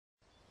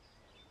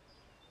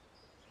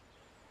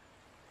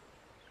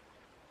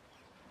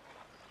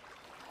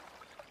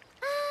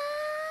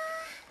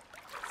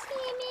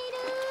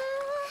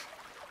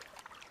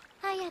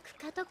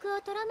徳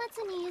を虎松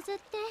に譲って楽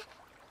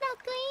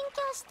隠居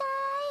したい。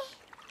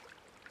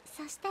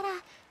そしたら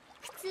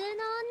普通の女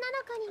の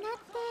子になっ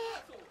て。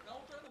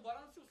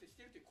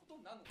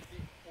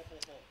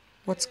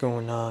 What's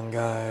going on,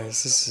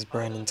 guys? This is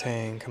Brandon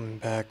Tang coming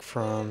back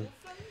from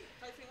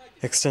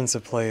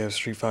extensive play of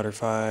Street Fighter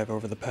V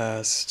over the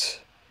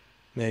past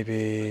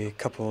maybe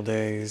couple of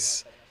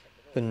days.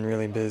 Been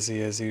really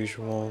busy as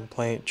usual,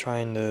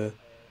 trying to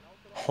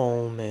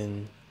home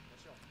and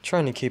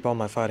trying to keep all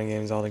my fighting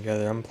games all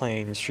together. I'm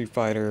playing Street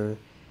Fighter,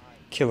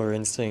 Killer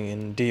Instinct,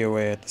 and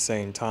DOA at the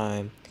same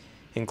time,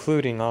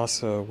 including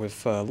also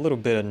with a little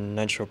bit of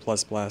Nitro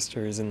Plus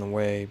Blasters in the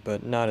way,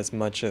 but not as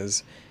much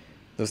as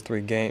those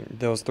three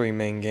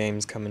main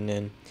games coming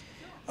in.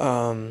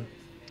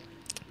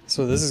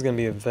 So this is going to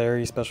be a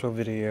very special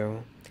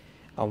video.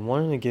 I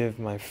wanted to give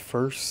my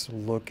first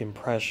look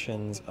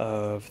impressions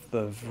of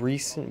the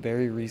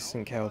very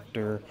recent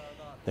character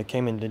that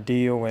came into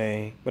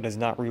DOA but is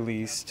not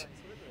released,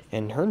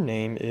 and her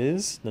name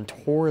is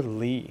Naotora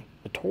Li.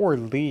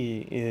 Naotora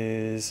Li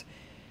is,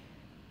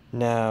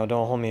 now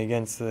don't hold me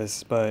against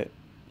this, but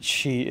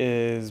she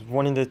is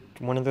one of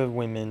the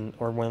women,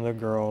 or one of the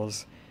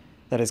girls,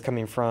 that is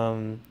coming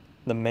from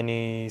the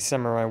many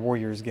Samurai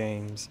Warriors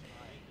games,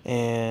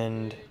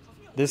 and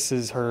this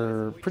is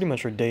pretty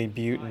much her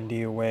debut in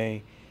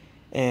DOA.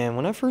 And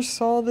when I first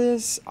saw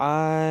this,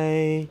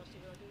 I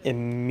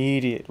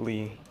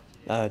immediately,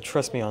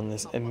 trust me on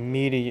this,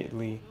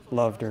 immediately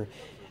loved her.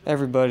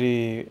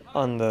 Everybody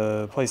on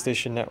the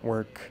PlayStation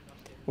Network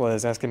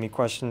was asking me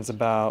questions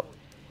about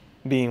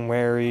being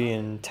wary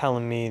and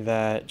telling me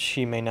that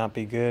she may not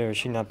be good or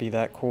she not be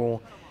that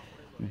cool.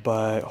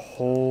 But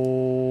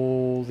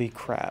holy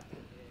crap,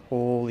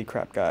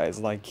 guys,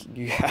 like,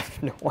 you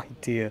have no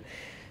idea.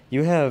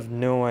 You have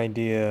no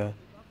idea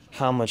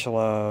how much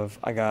love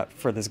I got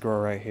for this girl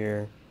right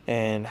here,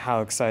 and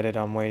how excited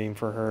I'm waiting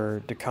for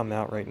her to come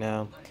out right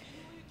now.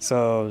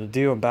 So the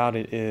deal about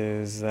it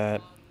is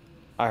that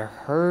I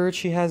heard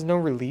she has no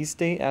release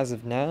date as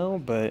of now,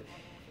 but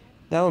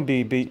that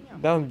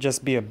would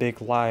just be a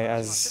big lie,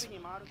 as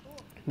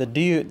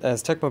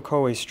Tecmo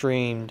Koei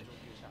streamed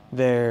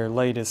their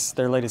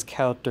latest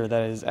character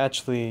that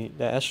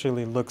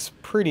actually looks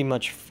pretty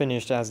much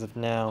finished as of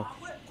now.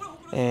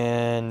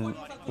 And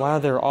while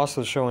they're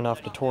also showing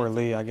off Naotora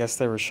Li, I guess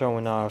they were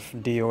showing off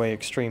DOA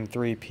Extreme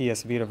 3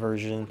 PS Vita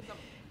version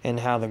and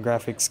how the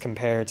graphics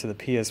compare to the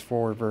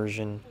PS4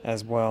 version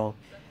as well.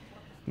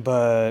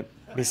 But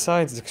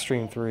besides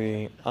Extreme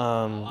 3,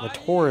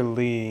 Naotora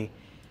Li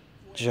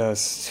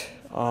just,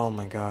 oh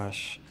my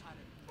gosh,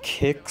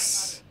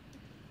 kicks,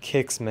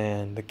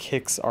 man. The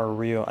kicks are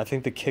real. I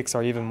think the kicks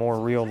are even more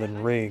real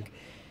than Rig.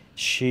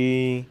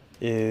 She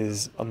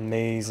is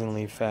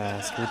amazingly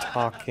fast. We're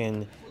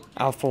talking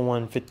Alpha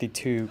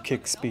 152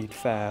 kick speed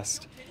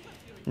fast.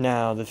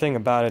 Now, the thing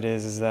about it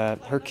is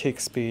that her kick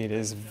speed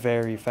is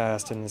very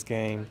fast in this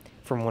game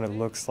from what it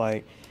looks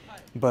like.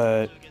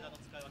 But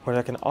what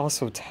I can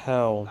also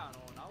tell,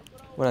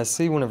 what I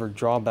see one of her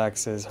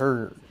drawbacks is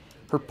her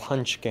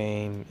punch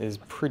game is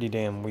pretty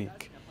damn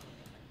weak.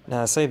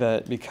 Now, I say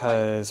that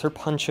because her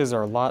punches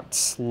are a lot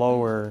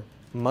slower,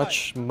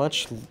 much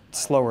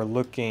slower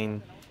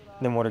looking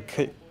than what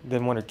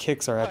her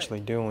kicks are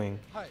actually doing.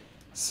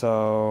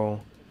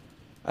 So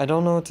I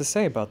don't know what to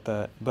say about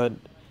that. But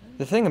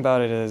the thing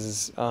about it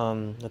is,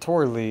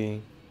 Naotora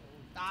Li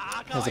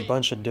has a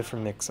bunch of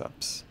different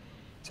mix-ups.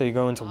 So you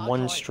go into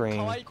one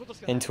string,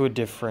 into a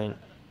different,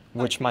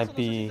 which might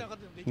be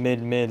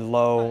mid,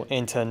 low,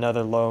 into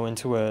another low,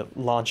 into a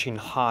launching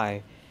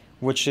high,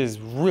 which is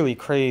really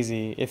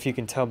crazy if you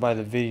can tell by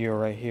the video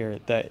right here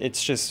that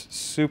it's just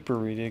super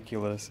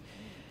ridiculous.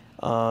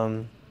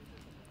 Her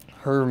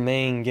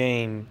main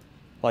game,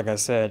 like I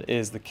said,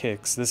 is the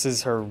kicks. This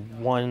is her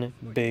one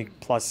big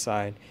plus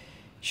side.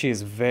 She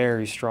is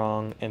very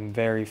strong and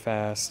very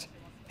fast,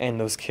 and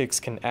those kicks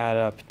can add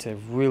up to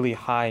really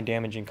high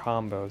damaging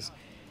combos.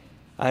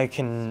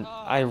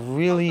 I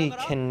really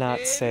cannot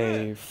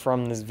say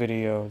from this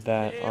video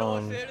that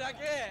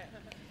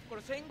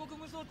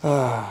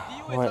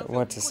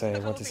what to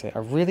say. I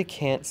really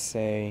can't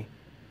say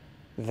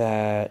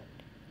that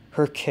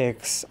her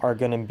kicks are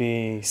gonna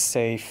be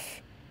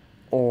safe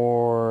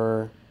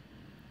or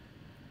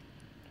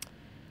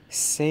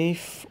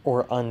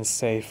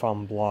unsafe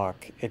on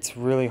block. It's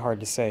really hard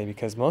to say,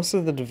 because most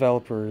of the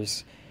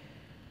developers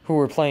who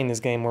were playing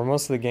this game, or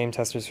most of the game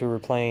testers who were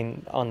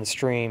playing on the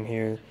stream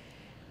here,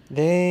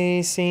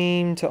 they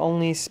seem to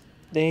only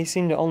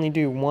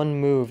do one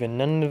move, and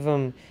none of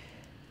them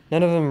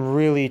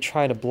really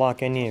try to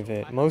block any of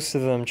it. Most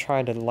of them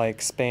try to, like,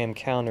 spam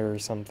counter or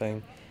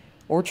something,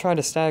 or try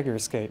to stagger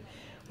escape,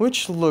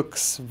 which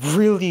looks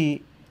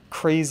really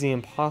crazy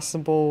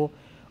impossible,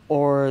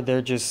 or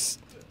they're just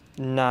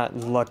not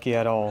lucky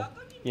at all,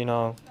 you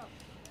know.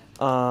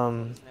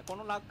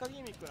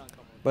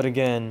 But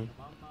again,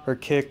 her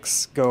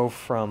kicks go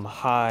from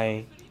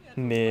high,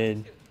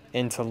 mid,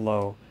 into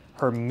low.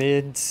 Her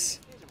mids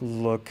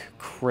look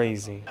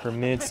crazy. Her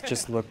mids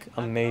just look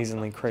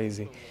amazingly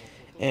crazy.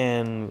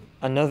 And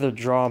another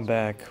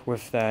drawback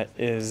with that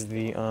is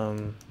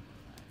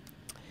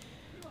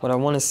what I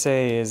want to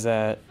say is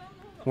that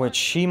what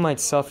she might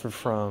suffer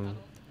from,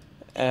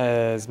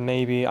 as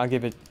maybe I'll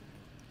give it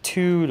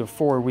 2 to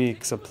 4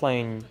 weeks of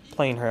playing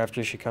her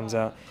after she comes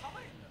out.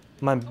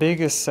 My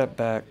biggest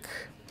setback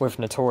with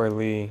Naotora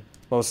Li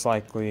most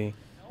likely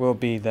will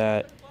be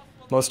that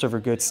most of her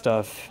good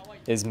stuff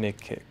is mid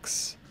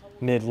kicks,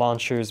 mid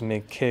launchers,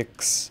 mid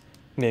kicks,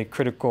 mid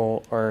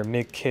critical or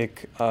mid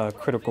kick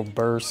critical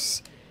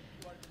bursts,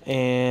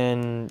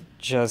 and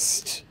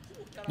just,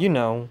 you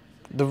know,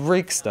 the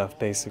rake stuff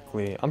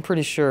basically. I'm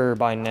pretty sure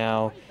by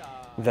now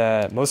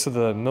that most of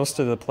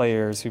the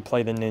players who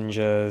play the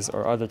ninjas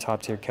or other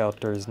top tier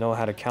characters know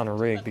how to counter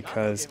rig,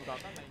 because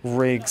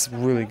rig's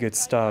really good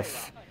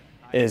stuff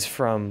is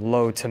from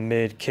low to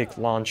mid kick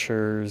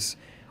launchers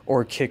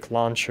or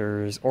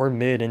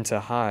mid into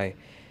high.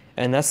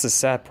 And that's the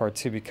sad part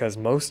too, because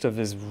most of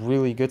his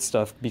really good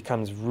stuff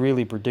becomes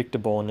really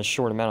predictable in a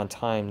short amount of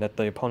time that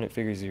the opponent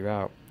figures you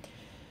out.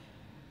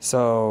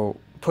 So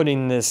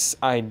putting this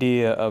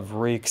idea of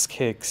rakes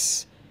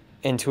kicks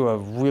into a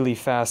really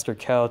faster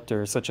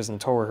character such as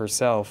Naotora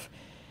herself,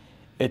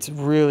 it's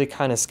really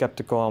kind of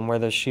skeptical on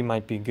whether she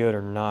might be good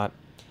or not,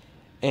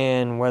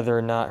 and whether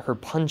or not her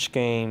punch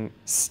game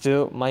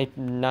still might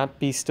not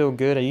be still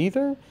good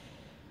either.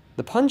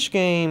 The punch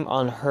game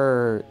on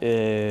her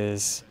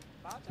is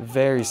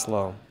very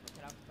slow.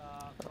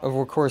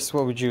 Of course,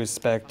 what would you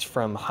expect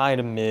from high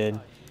to mid?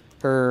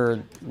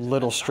 Her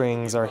little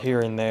strings are here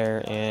and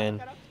there,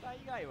 and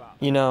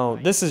you know,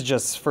 this is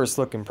just first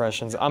look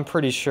impressions. I'm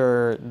pretty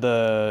sure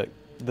the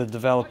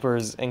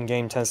developers and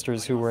game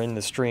testers who were in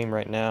the stream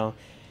right now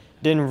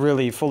didn't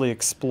really fully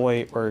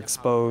exploit or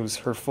expose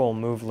her full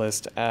move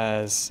list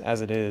as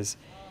it is.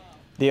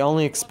 They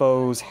only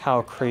expose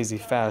how crazy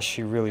fast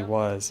she really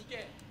was.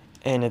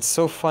 And it's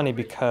so funny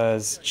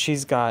because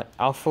she's got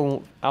Alpha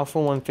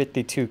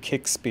 152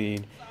 kick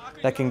speed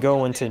that can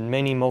go into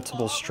many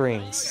multiple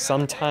strings,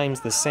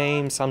 sometimes the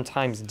same,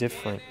 sometimes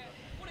different.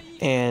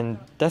 And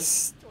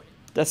that's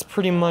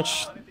pretty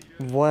much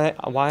why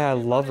I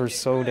love her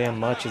so damn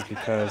much, is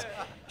because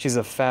she's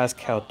a fast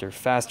character,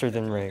 faster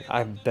than Rig.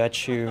 I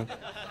bet you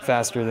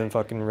faster than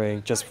fucking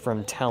Rig, just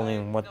from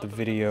telling what the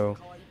video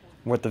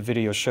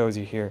shows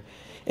you here.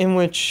 In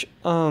which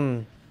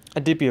I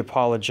deeply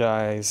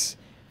apologize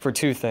for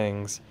two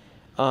things.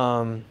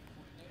 For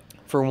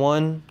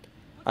one,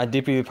 I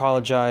deeply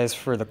apologize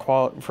for the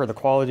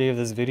quality of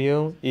this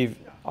video,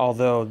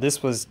 although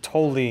this was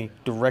totally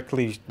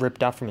directly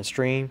ripped out from a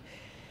stream.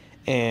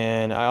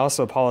 And I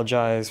also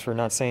apologize for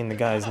not saying the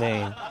guy's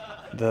name.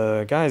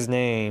 The guy's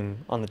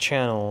name on the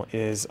channel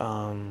is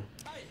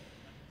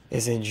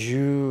it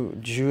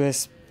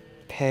Giuseppe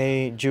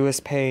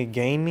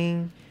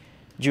Gaming?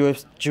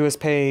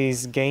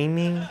 Giuseppe's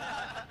Gaming?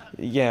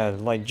 Yeah,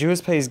 like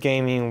Giuseppe's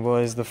Gaming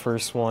was the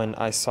first one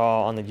I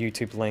saw on the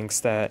YouTube links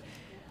that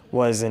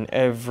was in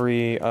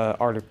every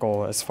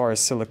article as far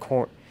as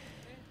Siliconia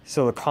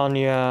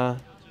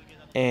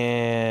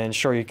and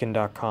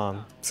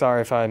Shoryuken.com.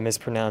 Sorry if I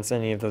mispronounced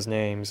any of those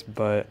names,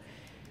 but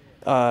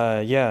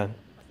yeah,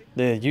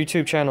 the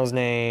YouTube channel's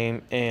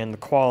name and the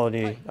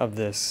quality of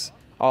this,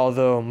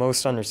 although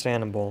most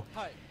understandable.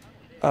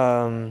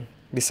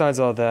 Besides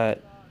all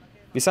that,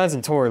 besides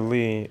Naotora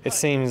Li, it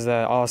seems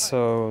that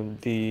also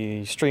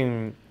the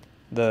stream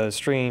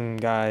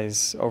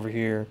guys over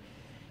here,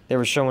 they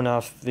were showing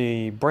off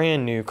the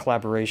brand new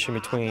collaboration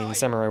between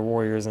Samurai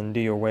Warriors and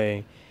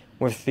DOA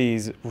with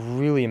these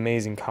really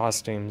amazing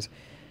costumes.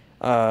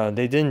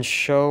 They didn't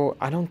show,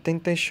 I don't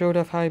think they showed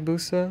off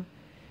Hayabusa.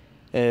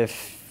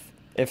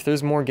 If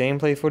there's more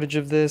gameplay footage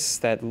of this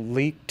that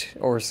leaked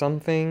or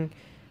something,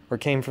 or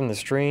came from the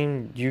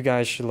stream, you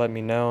guys should let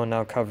me know and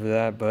I'll cover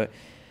that. But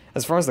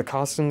as far as the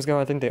costumes go,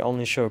 I think they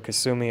only show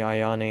Kasumi,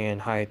 Ayane,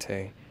 and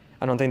Hayate.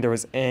 I don't think there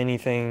was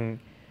anything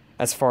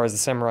as far as the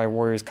Samurai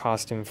Warriors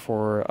costume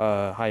for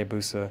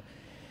Hayabusa.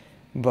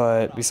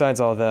 But besides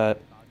all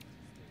that,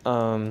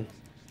 again,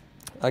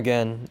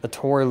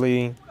 Naotora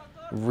Li,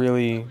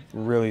 really,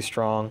 really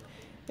strong.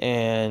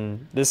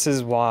 And this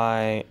is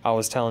why I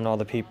was telling all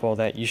the people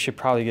that you should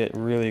probably get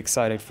really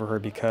excited for her,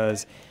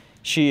 because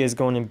she is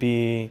going to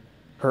be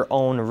her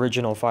own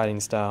original fighting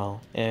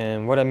style.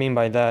 And what I mean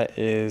by that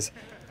is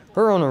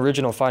her own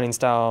original fighting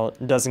style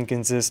doesn't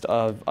consist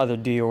of other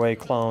DOA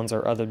clones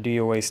or other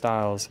DOA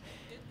styles.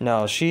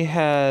 No, she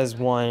has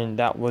one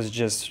that was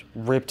just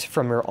ripped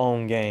from her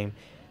own game.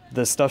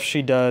 The stuff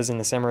she does in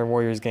the Samurai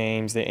Warriors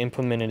games, they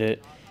implemented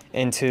it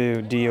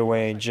into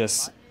DOA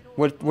just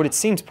what it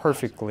seems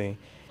perfectly.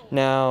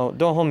 Now,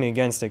 don't hold me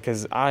against it,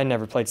 because I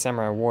never played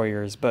Samurai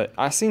Warriors, but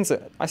I seen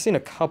a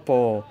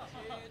couple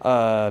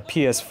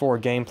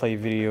PS4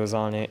 gameplay videos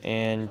on it,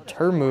 and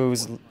her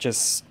moves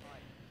just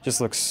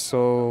look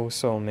so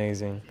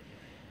amazing.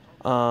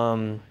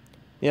 The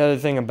other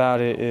thing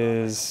about it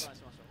is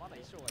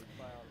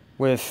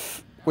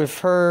with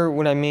her,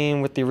 what I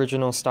mean with the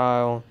original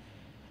style,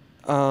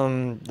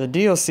 the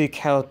DLC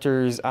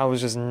characters I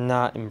was just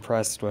not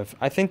impressed with.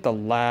 I think the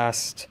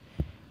last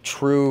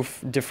true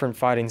different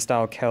fighting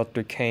style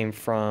character came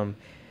from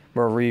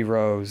Marie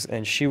Rose,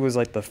 and she was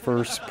like the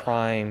first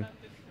prime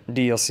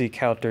DLC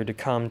character to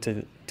come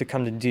to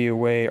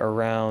DOA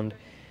around,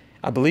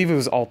 I believe it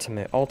was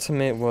Ultimate.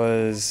 Ultimate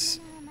was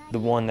the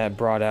one that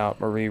brought out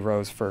Marie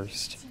Rose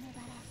first.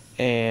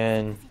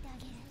 And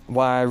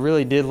why I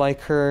really did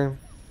like her,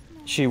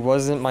 she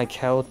wasn't my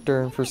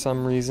character for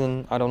some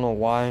reason. I don't know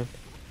why.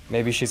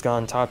 Maybe she's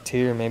gone top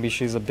tier, maybe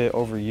she's a bit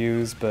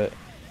overused, but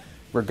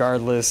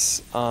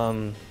regardless,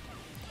 no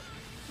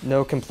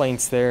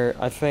complaints there.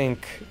 I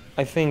think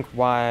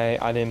why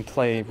I didn't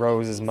play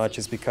Rose as much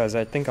is because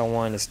I think I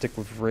wanted to stick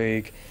with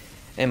Rig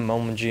and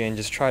Momoji and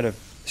just try to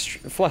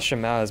flesh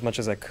them out as much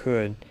as I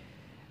could,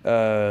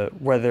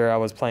 whether I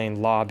was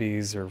playing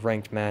lobbies or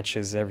ranked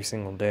matches every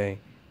single day.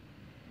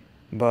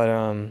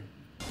 But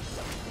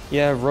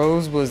yeah,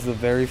 Rose was the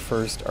very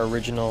first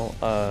original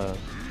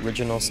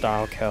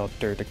style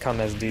character to come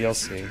as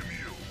DLC.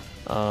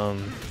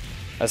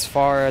 As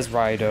far as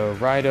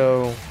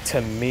Raido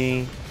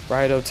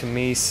to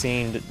me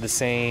seemed the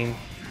same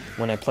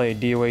when I played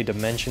DOA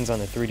Dimensions on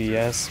the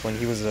 3DS, when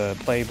he was a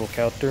playable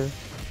character,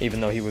 even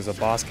though he was a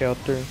boss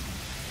character.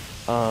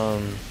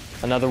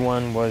 Another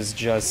one was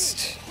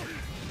just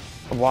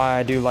why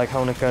I do like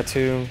Honoka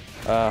too.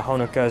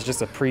 Honoka is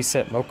just a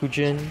preset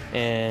Mokujin,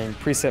 and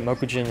preset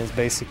Mokujin is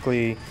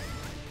basically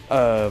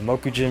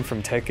Mokujin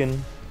from Tekken.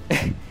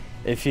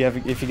 If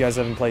you guys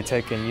haven't played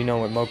Tekken, you know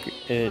what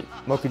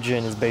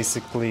Mokujin is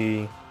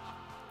basically.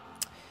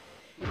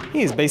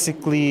 He is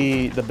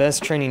basically the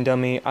best training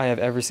dummy I have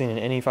ever seen in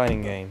any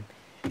fighting game.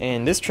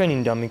 And this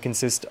training dummy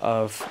consists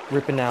of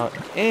ripping out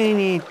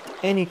any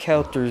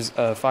character's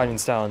fighting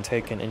style in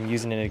Tekken and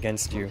using it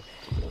against you.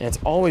 And it's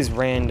always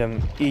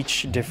random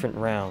each different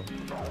round.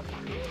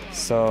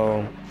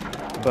 So,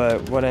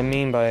 but what I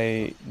mean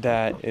by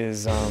that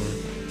is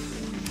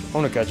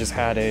Honoka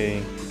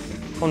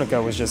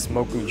was just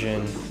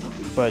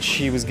Mokujin, but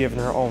she was given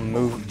her own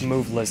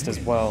move list as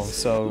well.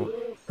 So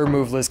her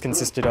move list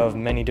consisted of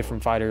many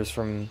different fighters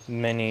from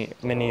many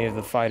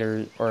different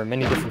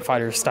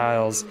fighter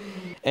styles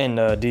in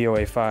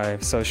DOA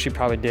 5. So she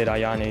probably did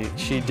Ayane.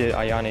 She did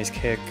Ayane's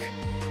kick.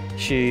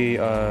 She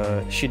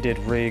did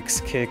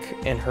Rig's kick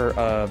and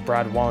her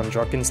Brad Wallen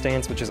Drunken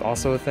stance, which is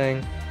also a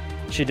thing.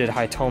 She did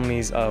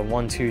Hitomi's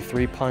 1, 2,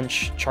 3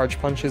 punch charge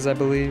punches, I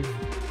believe.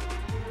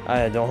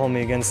 Don't hold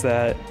me against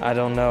that. I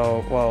don't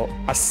know. Well,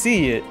 I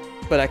see it,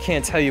 but I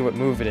can't tell you what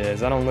move it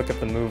is. I don't look at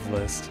the move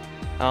list.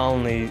 I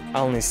only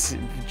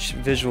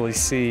visually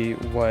see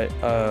what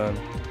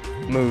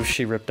moves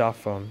she ripped off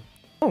from.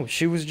 Oh,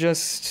 she was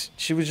just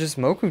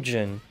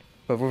Mokujin,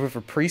 but with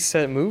a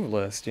preset move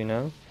list, you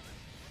know.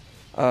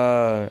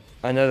 Another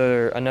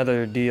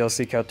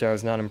DLC character I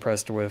was not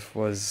impressed with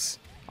was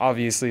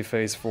obviously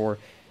Phase 4.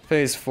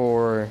 Phase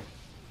 4,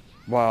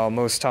 while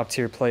most top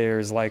tier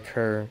players like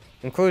her,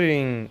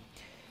 including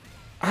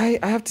I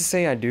have to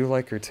say I do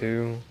like her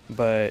too,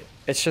 but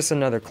it's just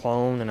another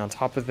clone, and on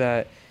top of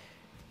that,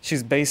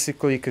 she's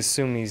basically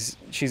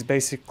she's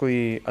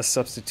basically a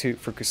substitute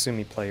for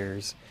Kasumi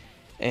players,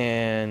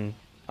 and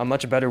a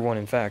much better one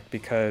in fact,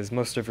 because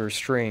most of her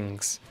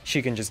strings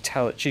she just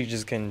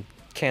can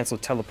cancel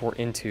teleport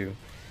into,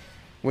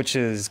 which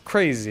is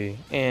crazy,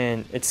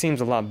 and it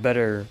seems a lot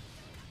better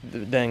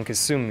than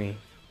Kasumi,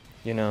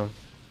 you know.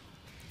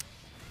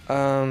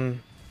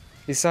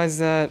 Besides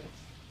that,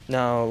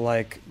 now,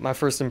 like, my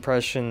first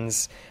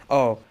impressions,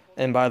 oh,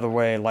 and by the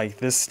way, like,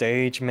 this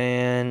stage,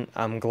 man,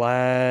 I'm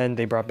glad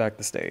they brought back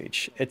the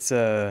stage. It's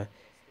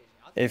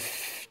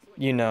if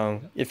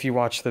you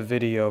watch the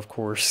video, of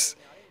course,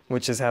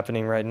 which is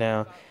happening right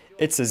now,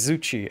 it's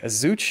Azuchi.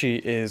 Azuchi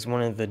is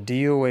one of the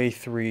DOA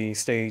 3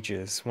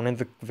 stages, one of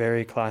the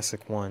very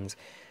classic ones.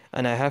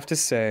 And I have to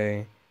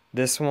say,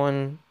 this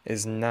one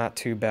is not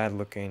too bad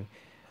looking.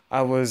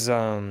 I was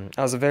a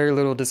very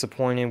little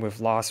disappointed with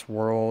Lost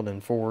World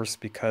and Force,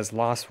 because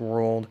Lost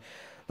World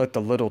looked a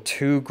little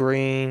too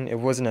green. It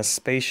wasn't as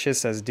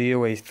spacious as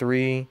DOA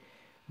 3,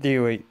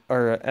 where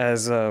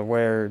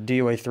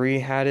DOA 3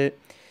 had it.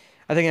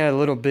 I think it had a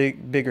little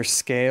bigger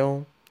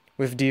scale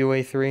with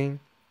DOA 3.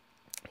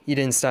 You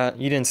didn't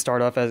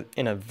start off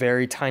in a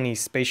very tiny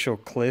spatial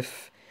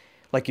cliff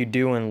like you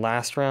do in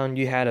Last Round.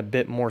 You had a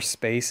bit more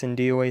space in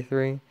DOA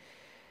 3.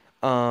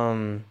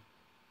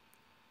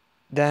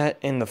 That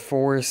and the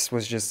forest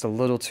was just a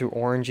little too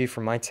orangey for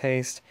my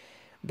taste.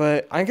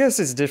 But I guess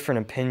it's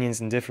different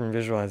opinions and different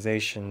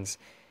visualizations.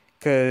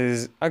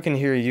 Because I can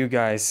hear you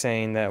guys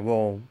saying that,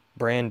 well,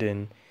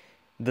 Brandon,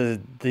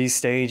 these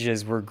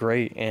stages were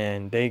great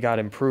and they got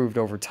improved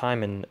over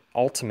time in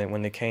Ultimate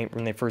when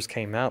they first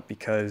came out.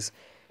 Because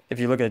if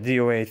you look at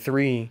DOA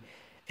 3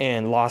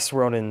 and Lost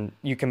World, and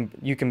you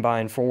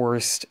combine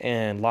Forest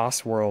and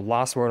Lost World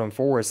and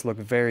Forest look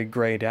very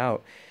grayed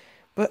out.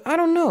 But I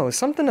don't know,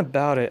 something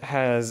about it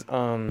has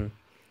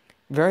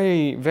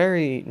very,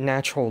 very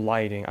natural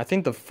lighting. I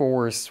think the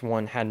Forest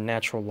one had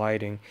natural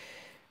lighting,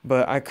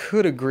 but I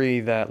could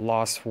agree that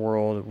Lost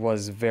World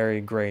was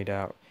very grayed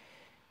out.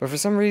 But for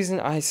some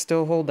reason, I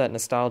still hold that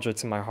nostalgia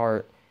to my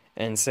heart,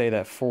 and say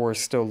that 4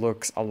 still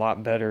looks a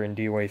lot better in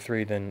DOA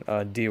 3 than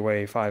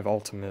DOA 5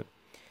 Ultimate.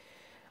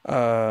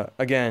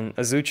 Again,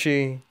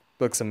 Azuchi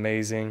looks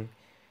amazing.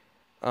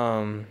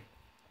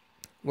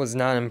 Was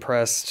not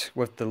impressed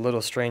with the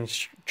little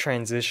strange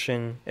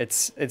transition.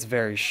 It's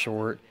very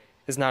short.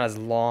 It's not as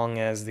long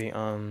as the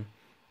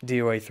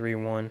DOA 3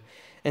 one.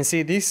 And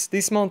see, these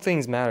small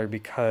things matter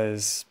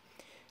because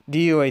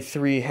DOA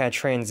 3 had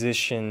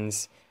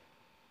transitions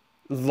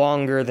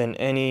longer than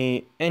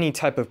any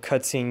type of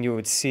cutscene you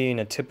would see in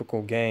a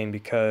typical game,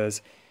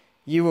 because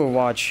you will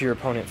watch your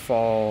opponent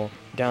fall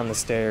down the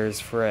stairs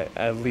for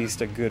at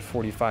least a good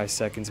 45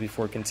 seconds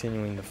before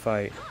continuing the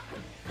fight.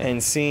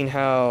 And seeing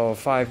how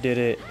 5 did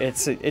it,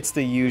 it's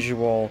the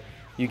usual.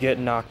 You get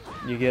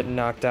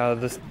knocked out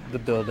of the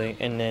building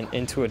and then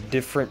into a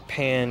different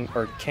pan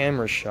or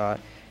camera shot,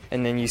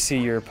 and then you see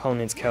your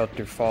opponent's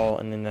character fall,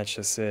 and then that's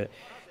just it.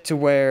 To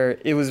where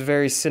it was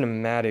very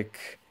cinematic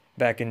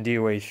back in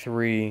DOA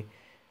 3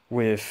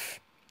 with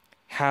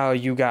how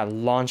you got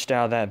launched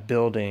out of that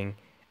building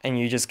and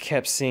you just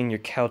kept seeing your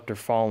character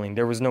falling.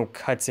 There was no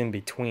cuts in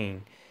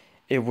between.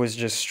 It was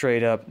just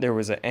straight up. There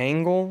was an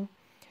angle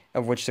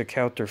of which the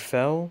character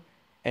fell,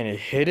 and it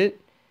hit it,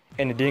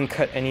 and it didn't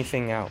cut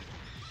anything out.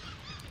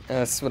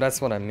 That's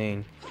what I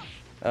mean.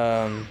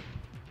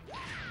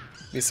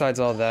 Besides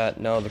all that,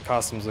 no, the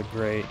costumes look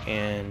great,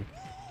 and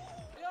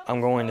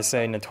I'm going to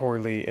say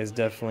Naotora Li is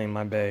definitely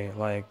my bae.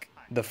 Like,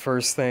 the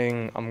first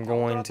thing I'm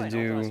going to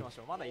do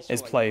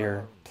is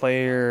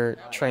player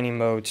training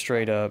mode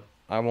straight up.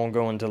 I won't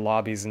go into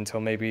lobbies until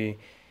maybe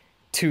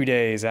 2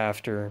 days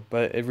after,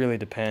 but it really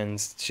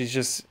depends. She's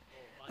just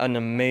an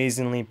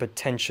amazingly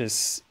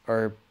potential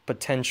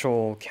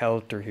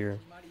character here.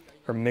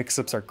 Her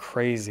mix-ups are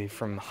crazy,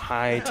 from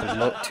high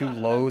to two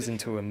lows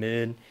into a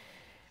mid,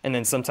 and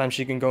then sometimes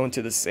she can go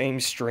into the same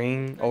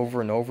string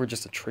over and over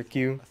just to trick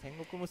you.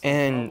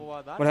 And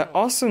what I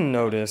also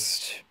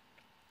noticed,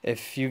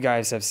 if you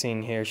guys have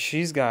seen here,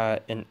 she's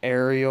got an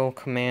aerial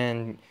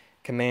command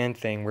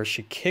thing where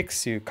she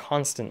kicks you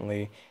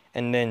constantly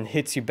and then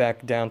hits you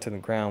back down to the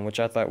ground, which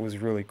I thought was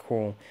really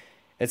cool.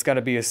 It's got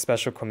to be a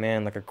special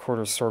command, like a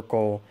quarter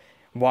circle,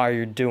 while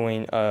you're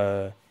doing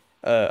a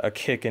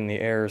kick in the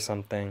air or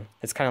something.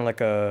 It's kind of like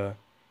a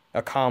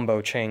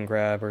combo chain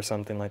grab or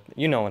something like that.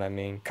 You know what I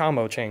mean?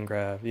 Combo chain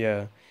grab,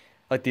 yeah,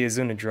 like the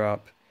Azuna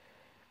drop.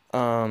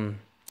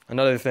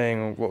 Another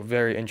thing, what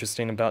very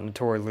interesting about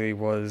Naotora Li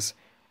was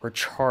her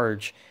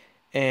charge,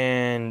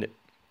 and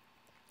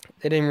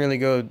they didn't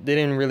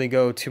really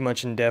go too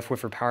much in depth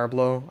with her power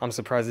blow. I'm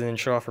surprised they didn't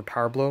show off her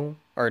power blow,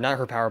 or not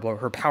her power blow,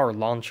 her power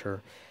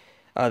launcher.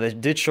 They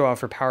did show off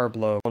her power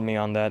blow. Told me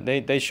on that.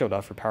 They showed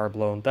off her power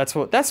blow. That's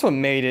what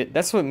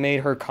made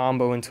her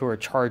combo into her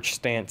charge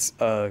stance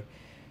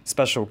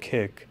special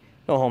kick.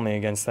 Don't hold me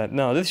against that.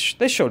 No,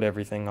 they showed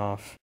everything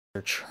off.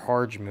 Her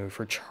charge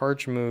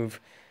move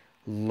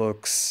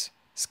looks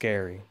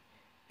scary.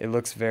 It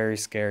looks very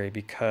scary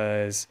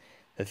because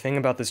the thing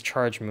about this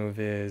charge move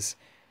is,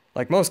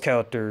 like most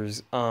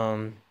characters,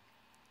 when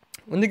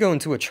they go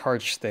into a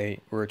charge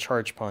state or a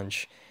charge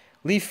punch,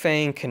 Li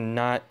Fang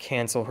cannot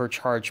cancel her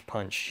charge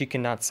punch. She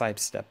cannot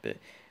sidestep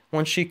it.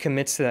 Once she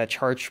commits to that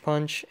charge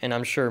punch, and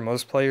I'm sure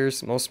most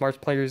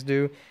smart players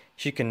do,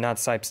 she cannot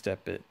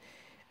sidestep it.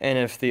 And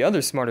if the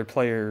other smarter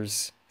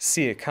players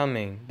see it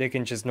coming, they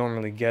can just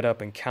normally get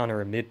up and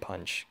counter a mid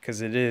punch,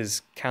 because it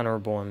is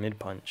counterable in mid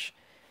punch.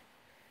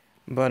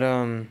 But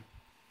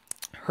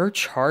her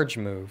charge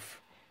move,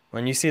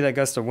 when you see that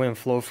gust of wind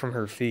flow from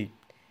her feet,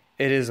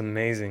 it is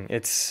amazing.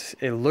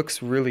 It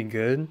looks really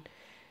good.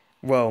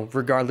 Well,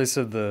 regardless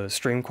of the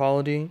stream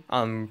quality,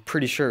 I'm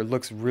pretty sure it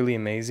looks really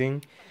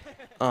amazing.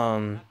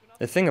 The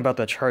thing about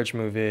that charge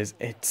move is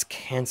it's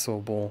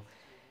cancelable.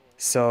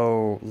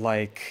 So,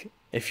 like,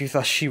 if you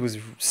thought she was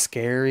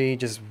scary,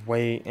 just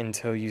wait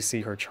until you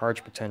see her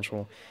charge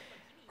potential.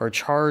 Her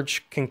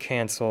charge can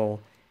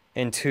cancel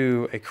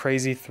into a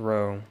crazy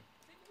throw,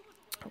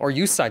 or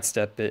you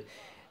sidestep it.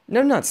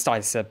 No, not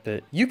sidestep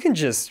it. You can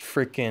just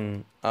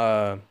freaking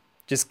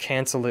just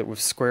cancel it with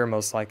square,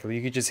 most likely.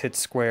 You could just hit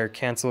square,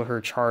 cancel her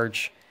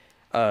charge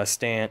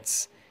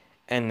stance,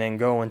 and then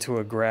go into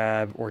a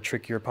grab or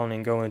trick your opponent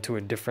and go into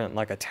a different,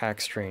 like,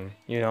 attack string.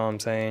 You know what I'm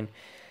saying?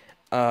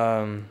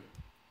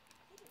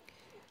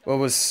 What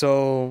was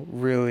so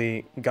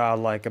really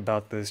godlike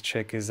about this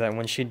chick is that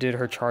when she did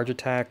her charge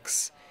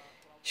attacks,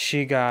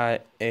 she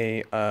got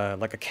a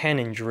like a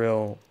cannon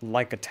drill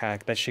like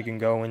attack that she can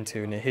go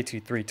into, and it hits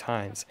you 3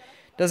 times.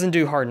 Doesn't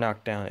do hard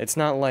knockdown. It's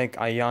not like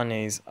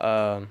Ayane's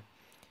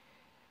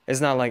it's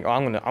not like, oh,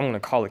 I'm gonna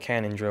call it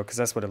cannon drill, because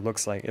that's what it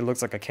looks like. It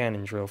looks like a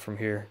cannon drill from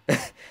here.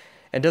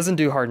 It doesn't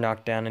do hard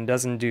knockdown and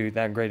doesn't do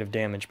that great of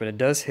damage, but it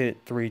does hit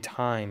 3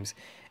 times.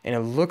 And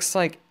it looks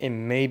like it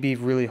may be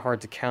really hard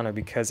to counter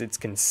because it's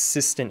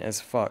consistent as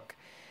fuck.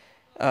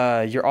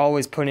 You're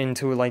always put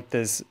into like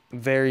this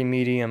very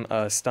medium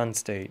stun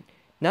state.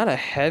 Not a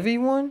heavy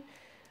one,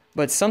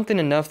 but something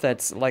enough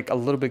that's like a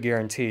little bit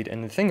guaranteed.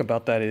 And the thing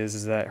about that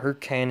is that her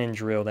cannon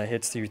drill that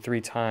hits you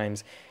 3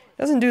 times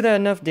doesn't do that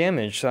enough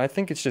damage. So I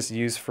think it's just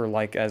used for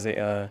like as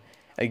a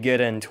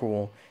get in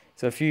tool.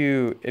 So if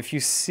you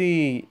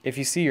see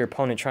your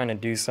opponent trying to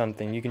do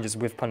something, you can just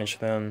whiff punish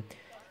them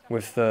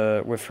with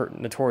her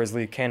Naotora's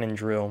Li cannon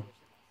drill.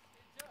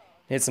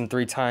 Hits them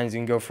 3 times, you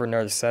can go for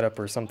another setup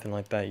or something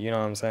like that. You know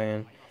what I'm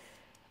saying?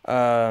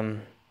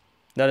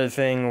 Another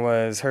thing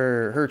was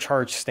her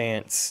charge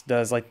stance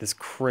does like this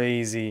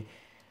crazy.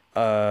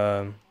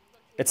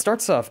 It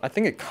starts off, I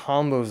think it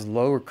combos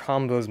low or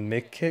combos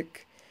mid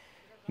kick,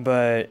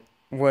 but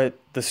what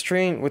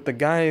the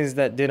guys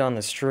that did on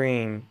the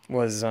stream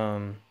was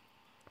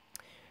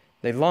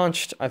they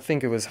launched, I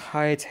think it was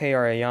Haite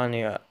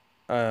Ariane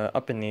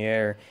up in the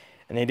air,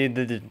 and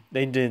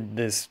they did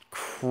this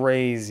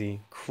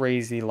crazy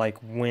like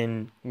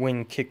wind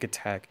kick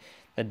attack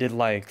that did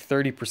like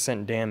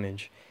 30%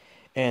 damage,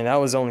 and that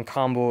was only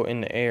combo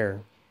in the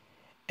air.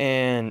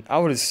 And I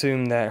would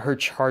assume that her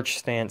charge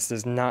stance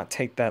does not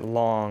take that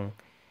long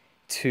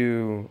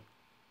to,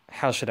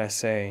 how should I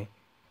say,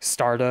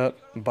 startup,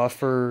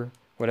 buffer,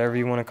 whatever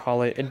you want to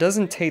call it. It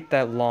doesn't take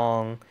that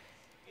long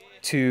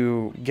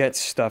to get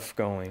stuff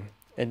going.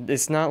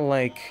 It's not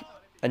like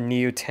a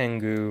Neo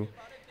Tengu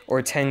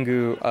or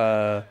Tengu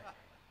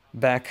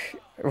back,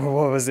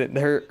 what was it?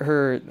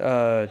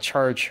 Her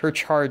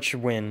charge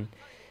win.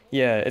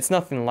 Yeah, it's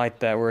nothing like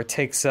that where it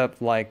takes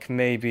up like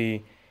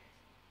maybe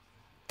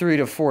 3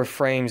 to 4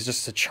 frames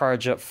just to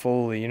charge up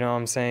fully, you know what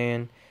I'm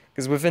saying?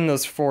 Because within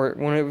those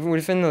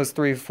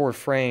 3 or 4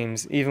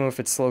 frames, even if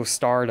it's slow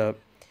startup,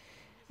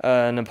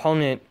 an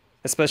opponent,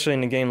 especially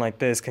in a game like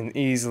this, can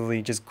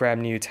easily just grab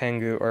Neo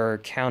Tengu or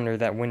counter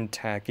that wind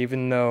attack,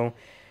 even though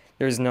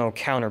there's no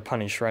counter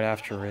punish right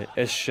after it.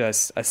 It's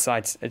just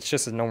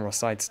a normal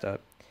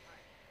sidestep.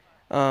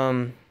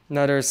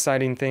 Another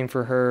exciting thing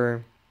for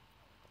her,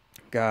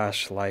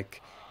 gosh,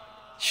 like,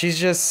 she's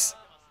just,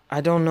 I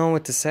don't know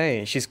what to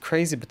say. She's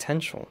crazy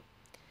potential.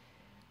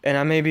 And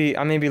I may be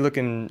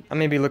looking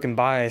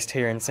biased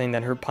here and saying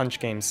that her punch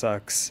game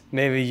sucks.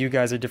 Maybe you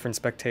guys are different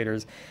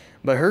spectators,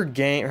 but her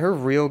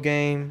real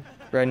game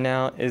right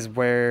now is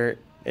where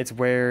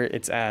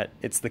it's at.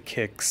 It's the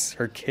kicks.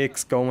 Her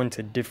kicks go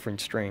into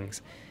different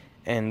strings,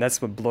 and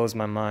that's what blows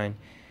my mind.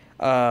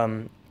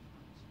 The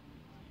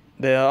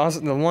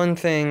one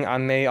thing I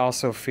may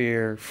also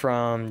fear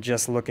from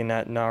just looking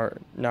at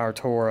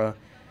Naotora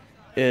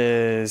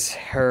is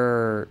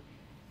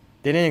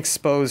they didn't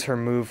expose her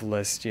move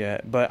list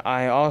yet, but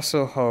I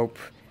also hope,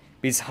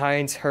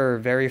 besides her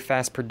very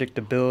fast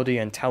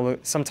predictability and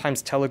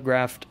sometimes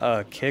telegraphed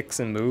kicks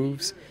and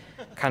moves,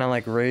 kind of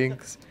like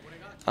Riggs,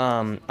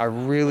 I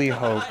really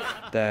hope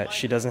that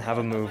she doesn't have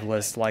a move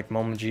list like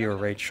Momoji or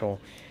Rachel,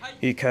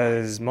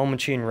 because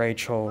Momoji and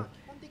Rachel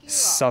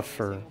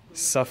suffer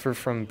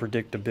from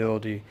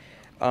predictability.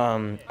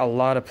 A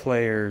lot of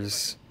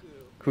players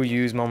who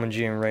use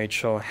Momoji and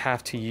Rachel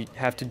have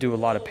to do a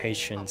lot of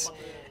patience,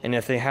 and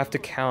if they have to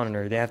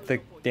counter, they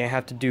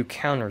have to do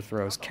counter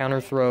throws. Counter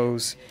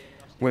throws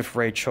with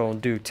Rachel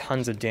do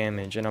tons of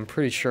damage, and I'm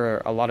pretty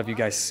sure a lot of you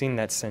guys seen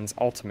that since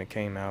Ultimate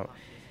came out.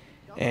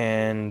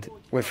 And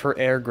with her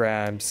air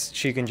grabs,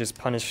 she can just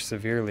punish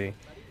severely.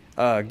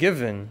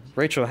 Given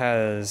Rachel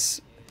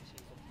has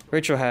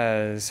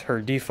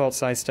her default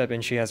sidestep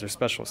and she has her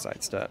special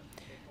sidestep.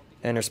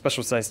 And her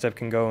special sidestep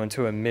can go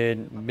into a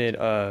mid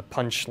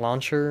punch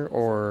launcher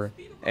or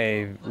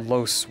a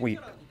low sweep,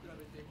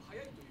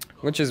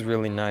 which is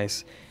really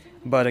nice.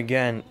 But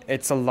again,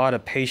 it's a lot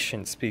of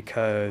patience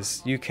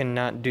because you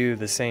cannot do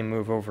the same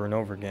move over and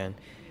over again.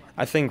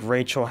 I think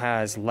Rachel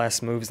has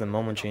less moves than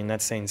Momoji, and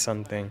that's saying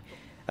something.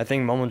 I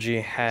think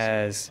Momoji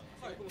has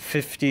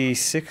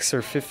 56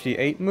 or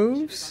 58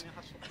 moves,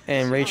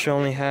 and Rachel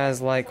only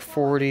has like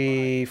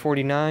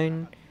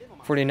 49,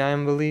 I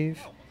believe.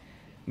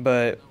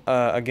 But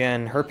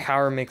again, her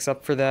power makes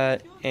up for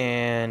that,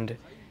 and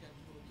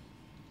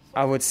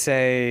I would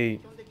say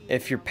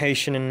if you're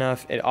patient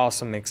enough, it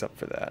also makes up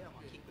for that.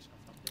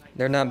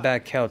 They're not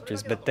bad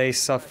characters, but they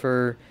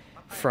suffer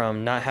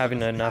from not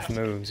having enough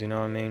moves, you know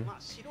what I mean?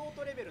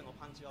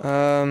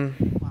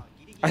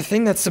 I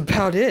think that's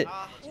about it.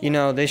 You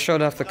know, they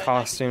showed off the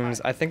costumes.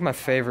 I think my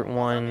favorite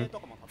one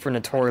for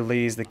Naotora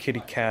Li is the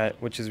kitty cat,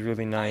 which is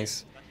really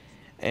nice.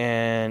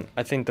 And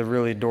I think the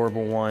really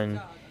adorable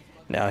one,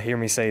 now hear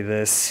me say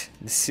this,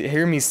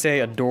 hear me say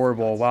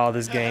adorable while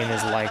this game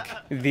is like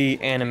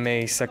the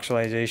anime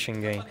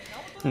sexualization game.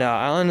 Now,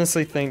 I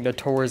honestly think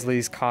Naotora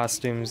Li's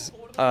costumes,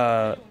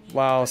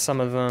 while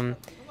some of them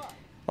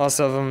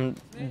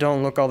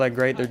don't look all that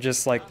great, they're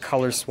just like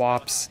color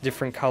swaps,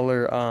 different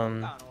color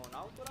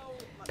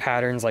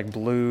patterns like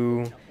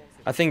blue.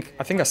 I think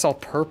I saw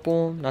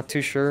purple, not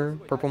too sure.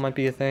 Purple might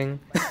be a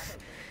thing.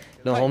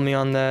 Don't hold me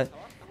on that.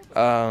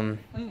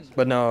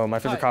 But no, my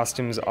favorite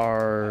costumes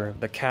are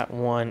the cat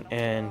one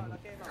and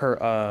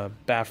her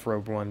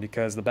bathrobe one,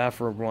 because the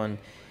bathrobe one,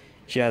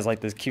 she has like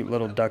this cute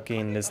little ducky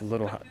and this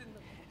little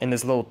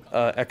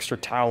extra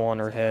towel on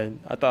her head.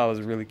 I thought it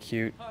was really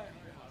cute.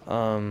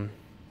 But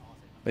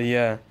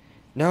yeah,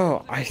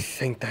 no, I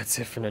think that's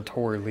it for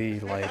Naotora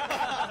Li. Like,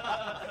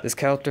 this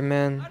character,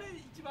 man,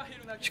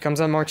 She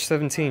comes out March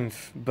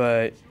 17th,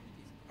 but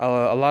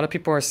a lot of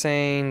people are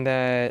saying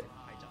that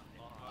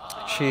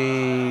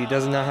she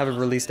does not have a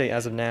release date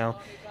as of now.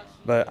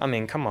 But I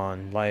mean, come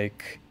on,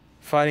 like,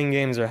 fighting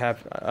games are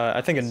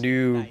I think a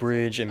new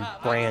bridge and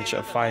branch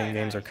of fighting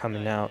games are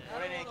coming out.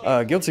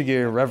 Guilty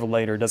Gear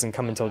Revelator doesn't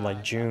come until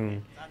like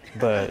June,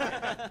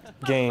 but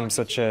games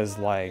such as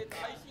like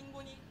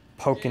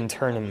Pokken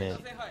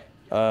Tournament,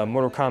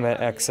 Mortal Kombat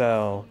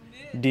XL,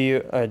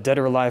 Dead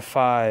or Alive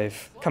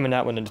 5 coming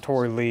out with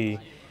Naotora Li,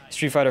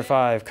 Street Fighter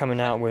 5 coming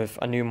out with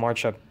a new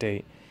March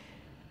update,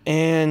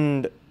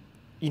 and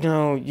you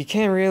know, you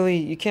can't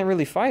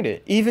really fight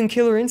it. Even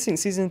Killer Instinct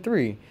Season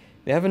 3,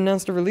 they haven't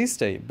announced a release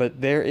date,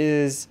 but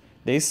they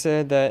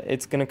said that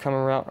it's gonna come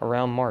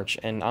around March,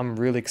 and I'm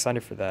really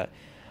excited for that.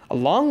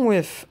 Along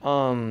with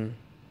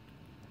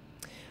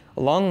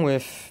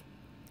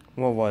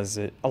what was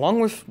it? Along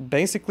with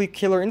basically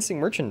Killer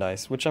Instinct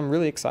merchandise, which I'm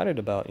really excited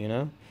about, you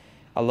know?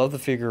 I love the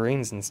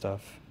figurines and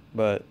stuff,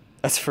 but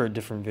that's for a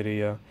different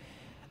video.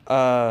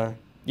 Yeah,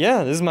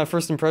 this is my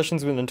first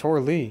impressions with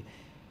Naotora Li,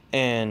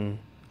 and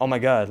oh my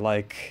god,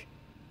 like,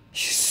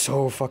 she's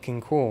so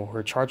fucking cool.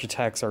 Her charge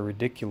attacks are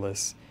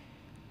ridiculous.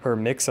 Her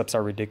mix-ups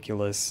are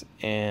ridiculous,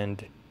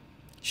 and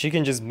she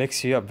can just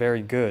mix you up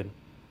very good.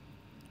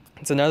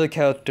 It's another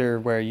character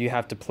where you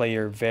have to play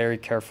her very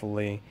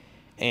carefully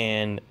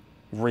and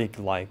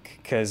rig-like,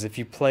 because if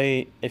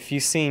you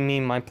see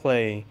me my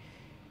play,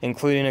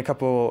 including a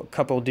couple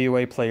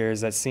DOA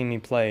players that see me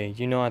play,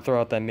 you know I throw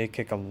out that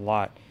mid-kick a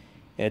lot.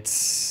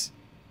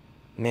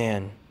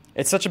 Man,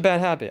 it's such a bad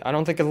habit. I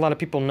don't think a lot of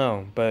people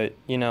know, but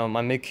you know,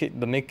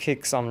 the mid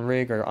kicks on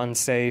rig are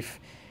unsafe,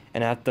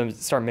 and I have to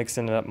start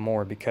mixing it up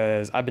more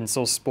because I've been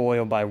so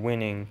spoiled by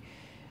winning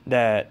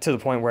that to the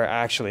point where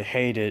I actually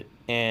hate it,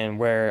 and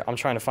where I'm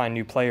trying to find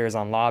new players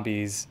on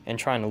lobbies and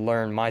trying to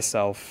learn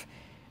myself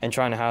and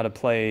trying to how to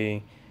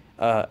play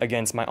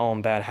against my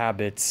own bad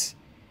habits.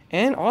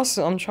 And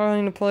also I'm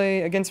trying to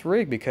play against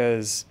rig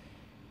because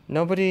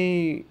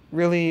nobody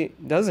really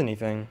does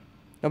anything.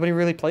 Nobody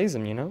really plays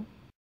them, you know?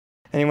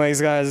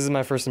 Anyways, guys, this is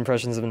my first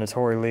impressions of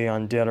Naotora Li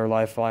on Dead or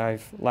Alive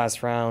 5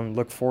 last round.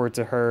 Look forward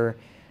to her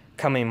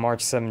coming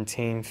March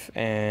 17th,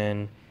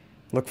 and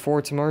look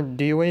forward to more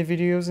DOA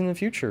videos in the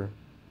future.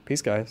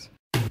 Peace, guys.